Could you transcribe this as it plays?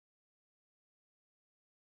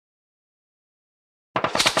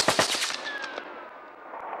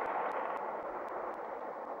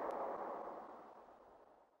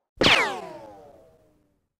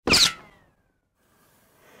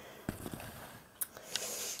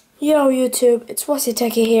Yo YouTube, it's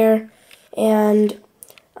Techie here, and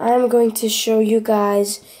I'm going to show you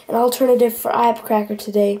guys an alternative for iAp Cracker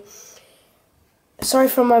today. Sorry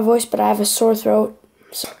for my voice, but I have a sore throat.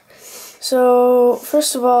 So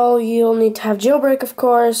first of all, you'll need to have Jailbreak, of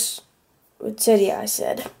course, with Cydia, I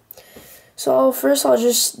said. So first I'll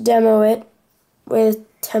just demo it with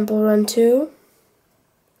Temple Run 2.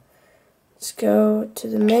 Let's go to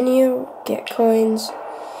the menu, get coins.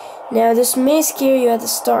 Now this may scare you at the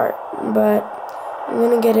start, but I'm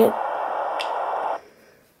gonna get it.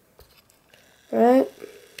 Alright,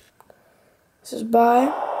 this is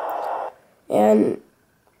buy, and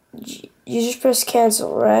you just press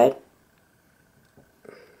cancel, right?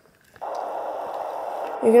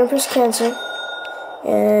 You're gonna press cancel,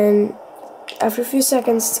 and after a few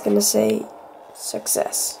seconds it's gonna say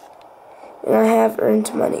success, and I have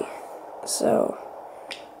earned money. So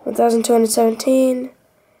 1,217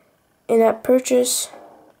 in-app purchase,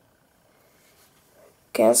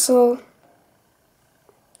 cancel.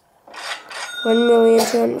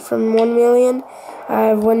 1,000,000 from 1,000,000. I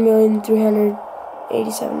have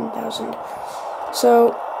 1,387,000.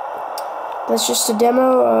 So that's just a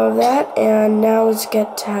demo of that, and now let's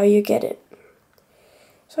get to how you get it.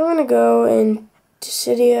 So I'm gonna go into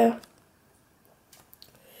Cydia,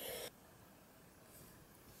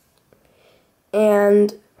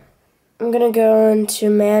 and I'm gonna go into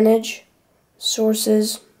manage,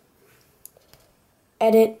 sources,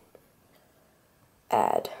 edit,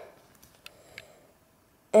 add.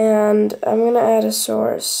 And I'm gonna add a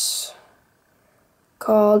source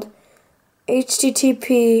called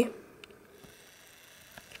http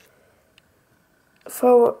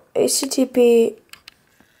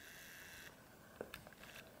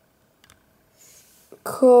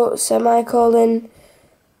semicolon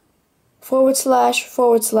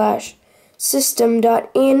 /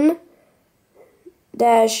 system.in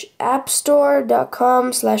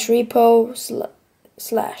appstore.com/repo/.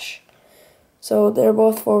 So they're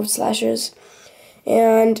both /.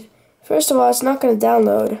 And first of all, it's not going to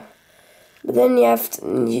download, but then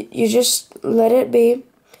you just let it be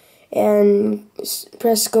and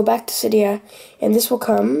press go back to Cydia, and this will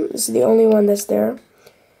come. This is the only one that's there,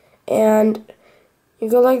 and you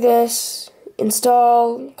go like this,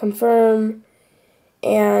 install, confirm,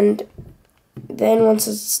 and then once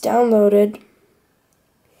it's downloaded,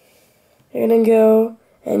 you're gonna go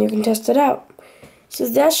and you can test it out. So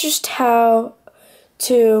that's just how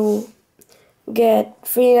to get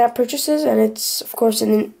free in-app purchases, and it's of course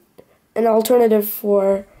an alternative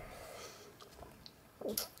for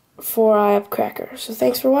iAp Cracker. So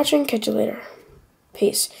thanks for watching. Catch you later.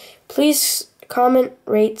 Peace. Please comment,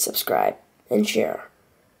 rate, subscribe, and share.